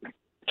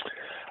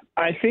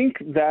 I think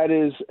that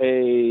is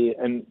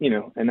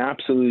an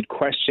absolute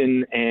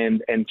question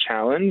and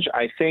challenge.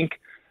 I think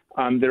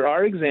there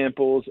are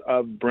examples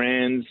of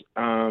brands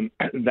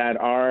that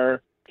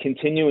are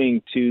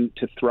continuing to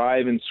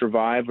thrive and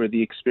survive where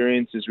the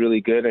experience is really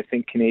good. I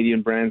think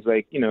Canadian brands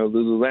like,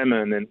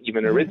 Lululemon and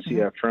even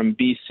Aritzia from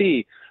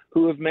BC,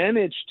 who have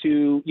managed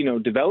to,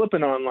 develop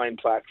an online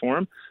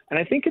platform. And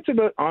I think it's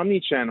about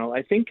omni-channel.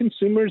 I think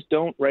consumers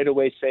don't right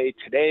away say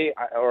today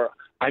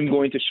I'm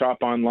going to shop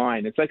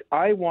online. It's like,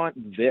 I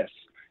want this.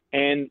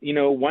 And,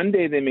 one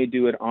day they may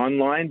do it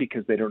online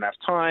because they don't have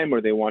time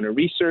or they want to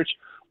research.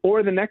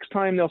 Or the next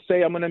time they'll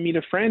say, I'm going to meet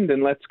a friend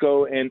and let's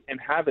go and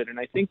have it. And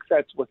I think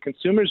that's what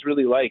consumers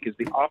really like, is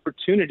the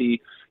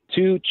opportunity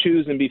to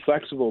choose and be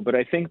flexible. But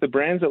I think the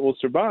brands that will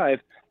survive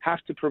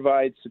have to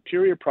provide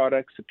superior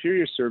products,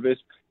 superior service,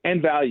 and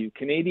value.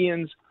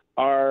 Canadians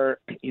are,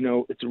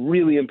 it's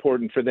really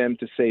important for them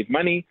to save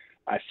money.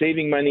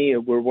 Saving money,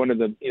 we're one of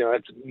the,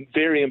 it's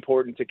very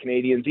important to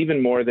Canadians,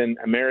 even more than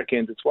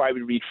Americans. It's why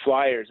we read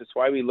flyers. It's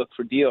why we look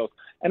for deals.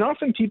 And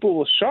often people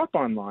will shop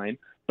online,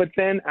 but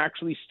then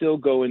actually still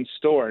go in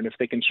store. And if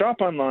they can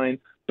shop online,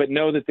 but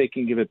know that they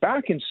can give it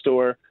back in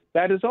store,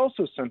 that is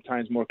also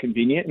sometimes more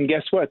convenient. And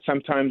guess what?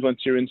 Sometimes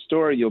once you're in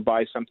store, you'll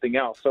buy something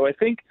else. So I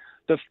think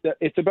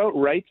it's about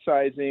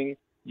right-sizing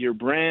your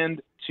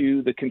brand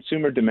to the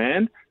consumer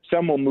demand.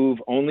 Some will move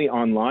only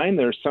online.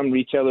 There are some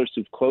retailers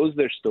who've closed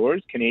their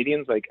stores.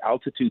 Canadians like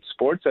Altitude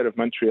Sports out of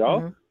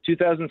Montreal,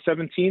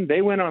 2017,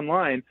 they went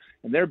online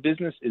and their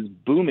business is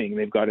booming.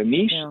 They've got a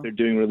niche. Yeah. They're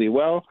doing really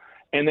well.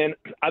 And then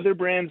other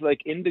brands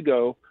like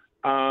Indigo,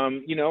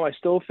 I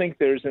still think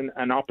there's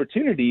an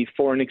opportunity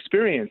for an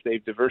experience.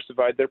 They've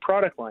diversified their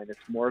product line. It's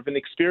more of an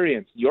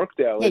experience.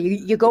 Yorkdale. Yeah,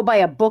 you go buy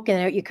a book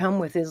and what you come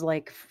with is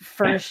like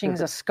furnishings,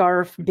 a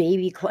scarf,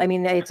 baby.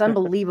 It's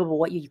unbelievable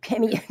what you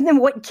can. Then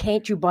what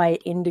can't you buy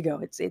at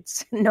Indigo?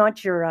 It's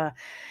not your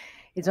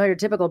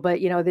typical. But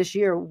this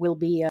year will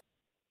be.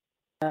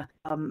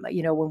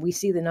 When we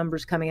see the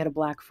numbers coming out of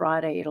Black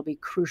Friday, it'll be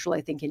crucial,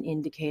 I think, in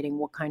indicating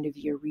what kind of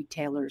year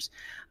retailers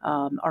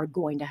are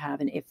going to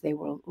have and if they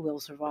will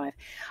survive.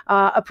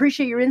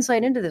 Appreciate your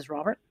insight into this,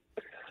 Robert.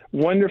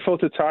 Wonderful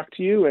to talk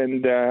to you,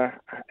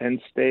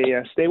 and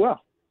stay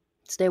well.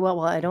 Stay well.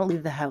 Well, I don't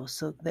leave the house,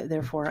 so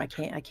therefore I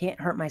can't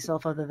hurt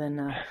myself other than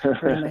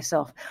hurting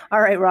myself.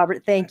 All right,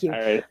 Robert. Thank you.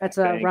 Right, that's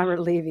Robert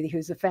Levy,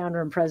 who's the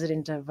founder and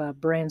president of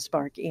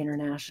BrandSpark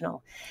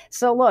International.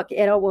 So look,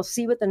 we'll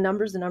see what the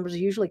numbers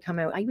usually come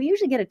out. We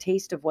usually get a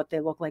taste of what they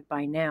look like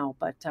by now,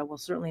 but we'll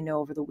certainly know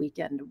over the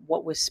weekend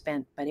what was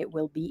spent. But it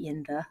will be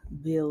in the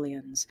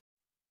billions.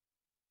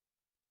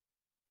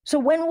 So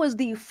when was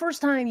the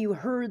first time you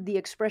heard the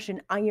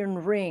expression iron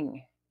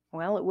ring?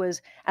 Well, it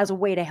was as a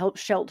way to help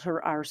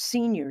shelter our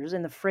seniors,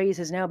 and the phrase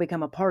has now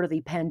become a part of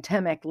the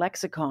pandemic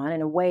lexicon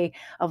and a way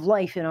of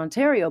life in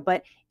Ontario.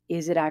 But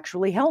is it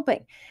actually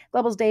helping?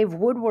 Global's Dave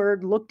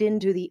Woodward looked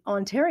into the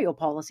Ontario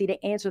policy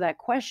to answer that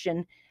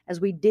question as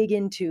we dig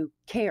into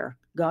care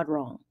gone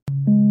wrong.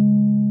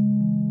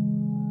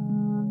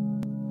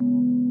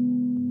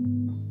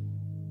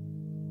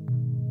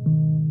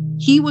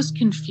 He was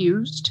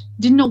confused,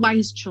 didn't know why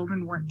his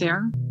children weren't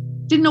there,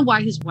 didn't know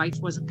why his wife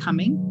wasn't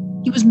coming.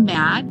 He was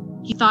mad.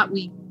 He thought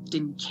we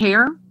didn't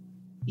care.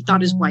 He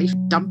thought his wife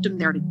dumped him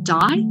there to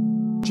die.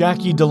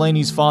 Jackie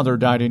Delaney's father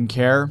died in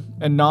care,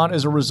 and not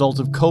as a result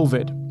of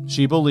COVID.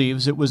 She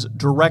believes it was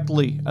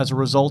directly as a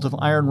result of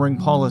iron ring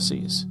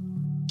policies.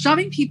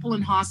 Shoving people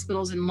in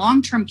hospitals and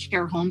long-term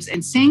care homes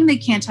and saying they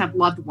can't have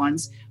loved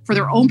ones for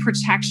their own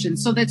protection.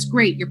 So that's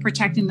great. You're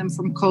protecting them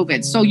from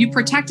COVID. So you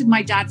protected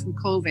my dad from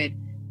COVID,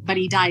 but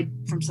he died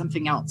from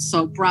something else.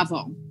 So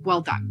bravo.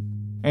 Well done.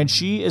 And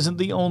she isn't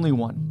the only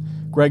one.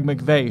 Greg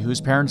McVeigh, whose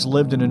parents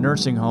lived in a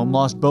nursing home,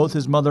 lost both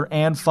his mother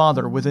and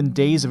father within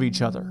days of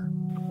each other.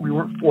 We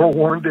were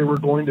forewarned they were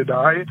going to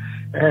die,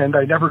 and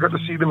I never got to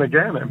see them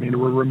again. They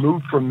were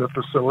removed from the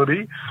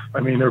facility.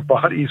 Their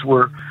bodies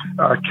were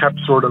kept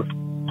sort of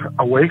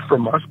away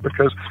from us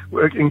because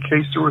in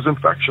case there was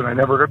infection, I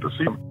never got to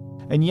see them.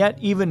 And yet,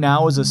 even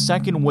now, as a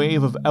second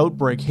wave of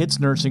outbreak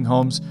hits nursing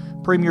homes,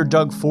 Premier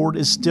Doug Ford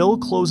is still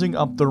closing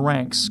up the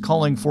ranks,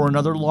 calling for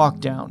another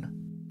lockdown.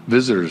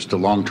 Visitors to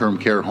long-term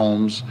care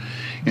homes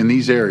in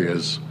these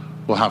areas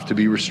will have to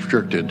be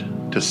restricted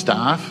to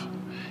staff,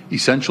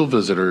 essential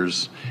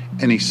visitors,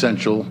 and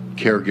essential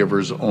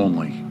caregivers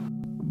only.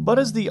 But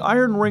has the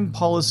iron ring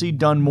policy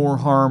done more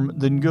harm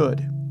than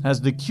good?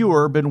 Has the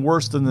cure been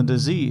worse than the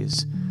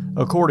disease?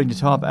 According to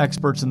top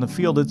experts in the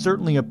field, it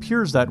certainly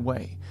appears that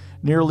way.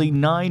 Nearly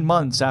 9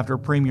 months after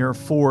Premier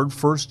Ford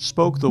first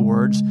spoke the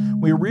words,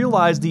 we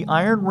realized the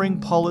iron ring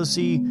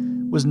policy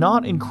was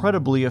not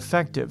incredibly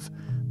effective.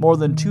 More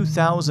than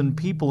 2,000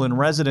 people in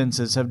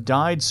residences have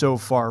died so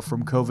far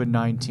from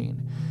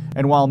COVID-19.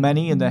 And while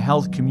many in the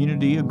health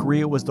community agree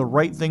it was the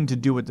right thing to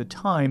do at the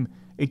time,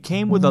 it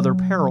came with other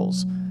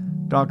perils.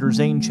 Dr.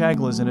 Zane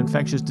Chagla is an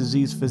infectious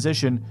disease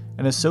physician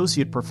and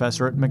associate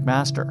professor at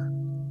McMaster.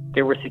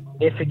 There were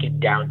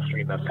significant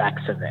downstream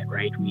effects of it,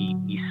 right?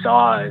 We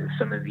saw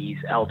some of these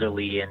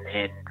elderly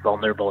and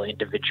vulnerable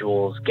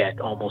individuals get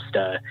almost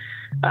a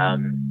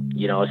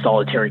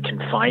solitary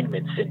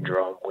confinement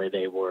syndrome where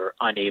they were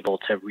unable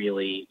to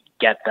really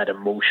get that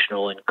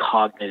emotional and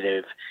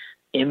cognitive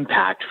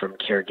impact from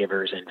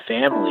caregivers and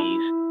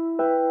families.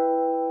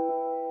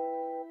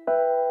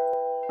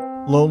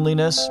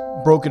 Loneliness,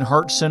 broken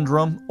heart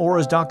syndrome, or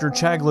as Dr.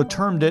 Chagla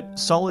termed it,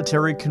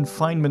 solitary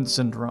confinement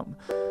syndrome.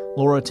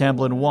 Laura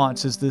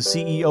Tamblin-Watts is the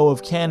CEO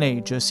of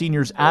CanAge, a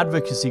seniors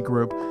advocacy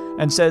group,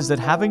 and says that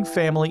having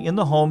family in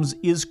the homes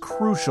is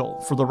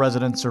crucial for the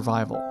residents'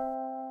 survival.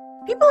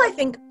 People, I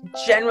think,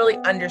 generally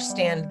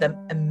understand the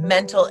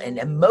mental and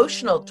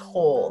emotional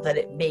toll that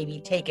it may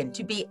be taken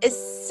to be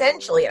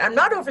essentially, and I'm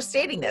not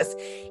overstating this,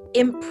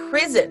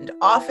 imprisoned,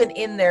 often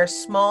in their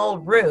small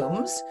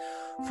rooms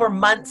for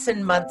months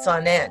and months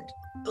on end,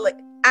 like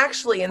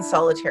actually in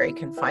solitary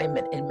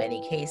confinement in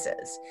many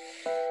cases.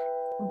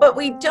 But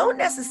we don't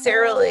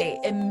necessarily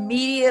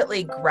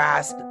immediately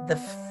grasp the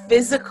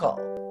physical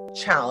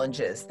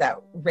challenges that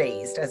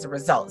raised as a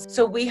result.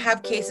 So we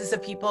have cases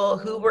of people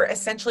who were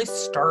essentially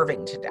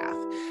starving to death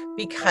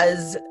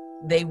because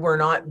they were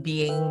not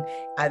being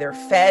either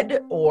fed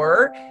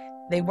or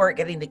They weren't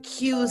getting the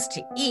cues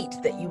to eat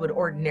that you would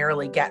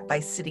ordinarily get by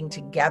sitting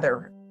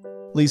together.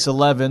 Lisa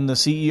Levin, the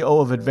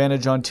CEO of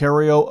Advantage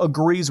Ontario,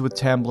 agrees with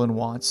Tamblyn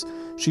Watts.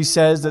 She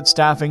says that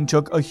staffing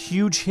took a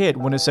huge hit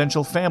when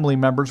essential family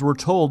members were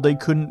told they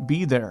couldn't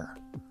be there.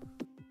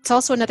 It's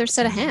also another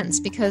set of hands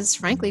because,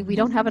 frankly, we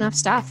don't have enough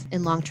staff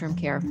in long-term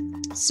care.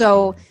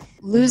 So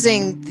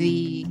losing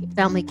the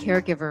family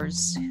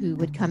caregivers who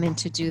would come in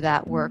to do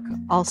that work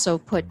also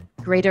put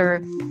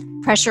greater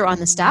pressure on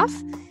the staff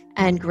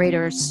and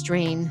greater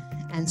strain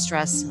and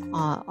stress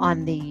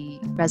on the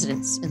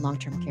residents in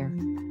long-term care.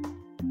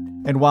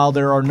 And while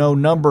there are no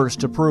numbers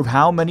to prove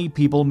how many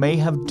people may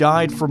have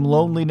died from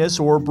loneliness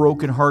or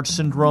broken heart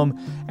syndrome,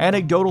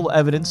 anecdotal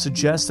evidence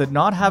suggests that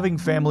not having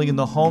family in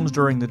the homes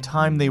during the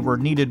time they were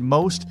needed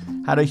most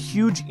had a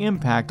huge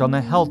impact on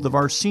the health of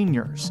our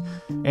seniors.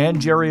 And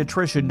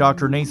geriatrician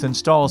Dr. Nathan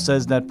Stahl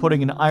says that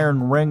putting an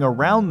iron ring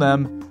around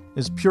them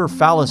is pure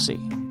fallacy.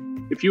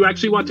 If you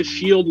actually want to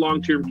shield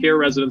long-term care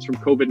residents from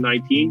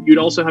COVID-19, you'd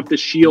also have to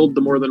shield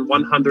the more than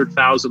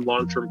 100,000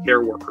 long-term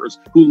care workers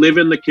who live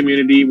in the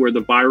community where the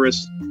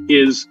virus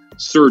is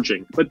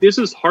surging. But this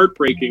is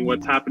heartbreaking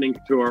what's happening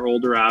to our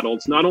older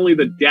adults, not only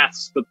the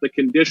deaths, but the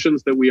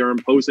conditions that we are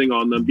imposing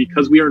on them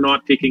because we are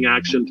not taking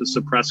action to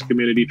suppress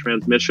community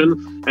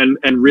transmission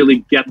and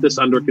really get this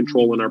under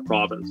control in our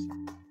province.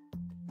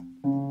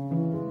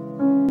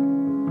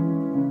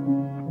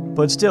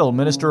 But still,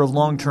 Minister of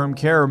Long-Term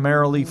Care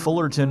Marilee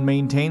Fullerton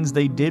maintains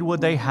they did what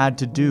they had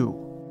to do.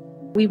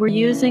 We were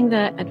using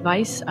the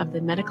advice of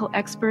the medical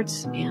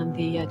experts and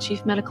the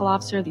chief medical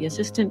officer, the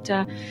assistant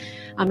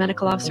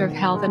medical officer of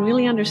health, and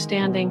really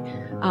understanding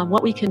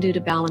what we can do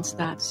to balance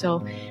that.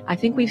 So I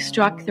think we've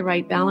struck the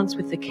right balance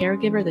with the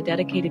caregiver, the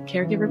dedicated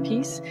caregiver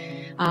piece.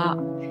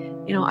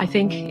 I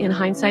think in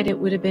hindsight, it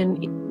would have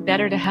been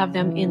better to have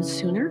them in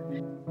sooner.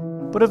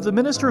 But if the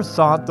minister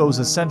thought those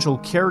essential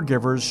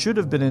caregivers should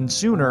have been in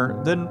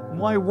sooner, then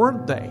why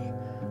weren't they?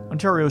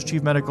 Ontario's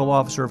Chief Medical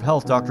Officer of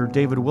Health, Dr.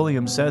 David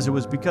Williams, says it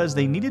was because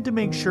they needed to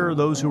make sure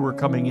those who were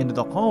coming into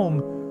the home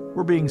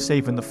were being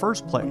safe in the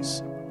first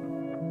place.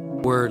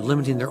 We're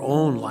limiting their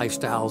own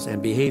lifestyles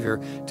and behavior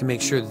to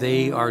make sure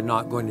they are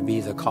not going to be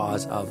the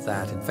cause of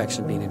that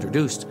infection being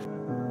introduced.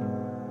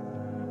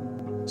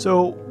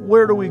 So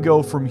where do we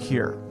go from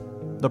here?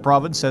 The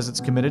province says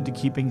it's committed to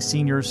keeping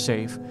seniors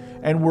safe,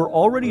 and we're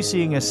already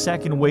seeing a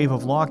second wave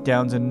of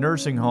lockdowns in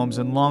nursing homes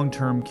and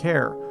long-term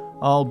care,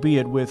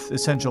 albeit with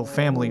essential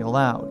family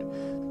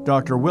allowed.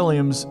 Dr.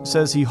 Williams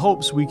says he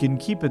hopes we can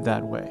keep it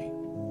that way.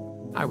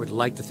 I would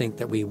like to think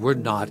that we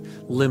would not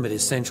limit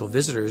essential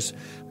visitors,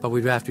 but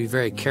we'd have to be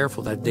very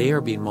careful that they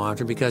are being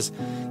monitored because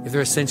if there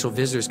are essential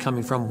visitors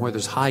coming from where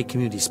there's high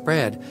community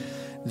spread,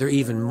 they're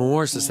even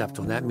more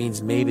susceptible. That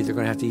means maybe they're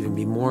going to have to even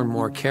be more and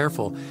more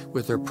careful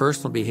with their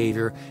personal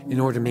behavior in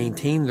order to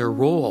maintain their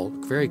role,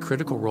 very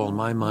critical role in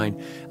my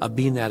mind, of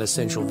being that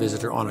essential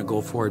visitor on a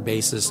go-forward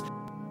basis.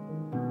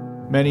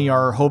 Many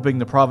are hoping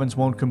the province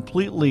won't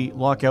completely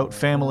lock out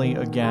family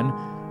again.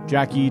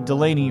 Jackie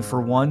Delaney,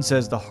 for one,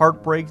 says the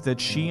heartbreak that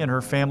she and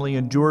her family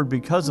endured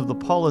because of the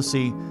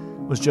policy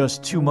was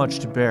just too much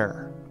to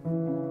bear.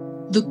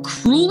 The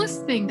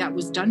cruelest thing that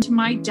was done to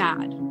my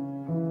dad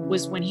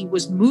was when he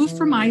was moved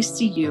from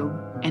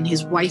ICU and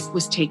his wife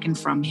was taken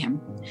from him.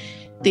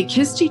 They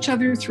kissed each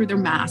other through their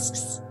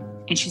masks,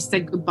 and she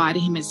said goodbye to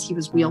him as he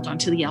was wheeled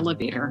onto the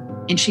elevator.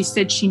 And she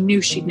said she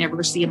knew she'd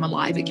never see him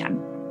alive again.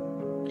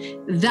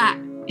 That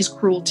is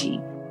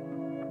cruelty.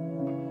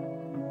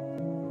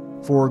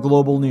 For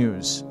Global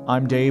News,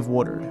 I'm Dave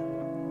Woodard.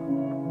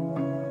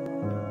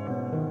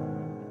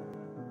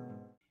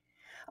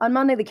 On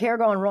Monday, the Care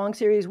Gone Wrong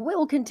series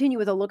will continue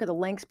with a look at the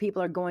lengths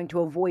people are going to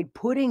avoid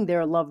putting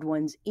their loved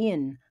ones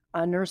in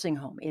a nursing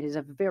home. It is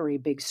a very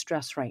big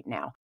stress right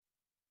now.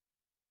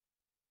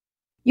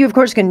 You, of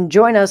course, can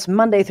join us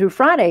Monday through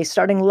Friday,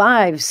 starting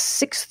live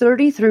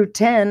 6:30 through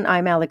 10.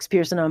 I'm Alex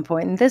Pearson on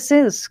point, and this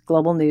is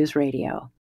Global News Radio.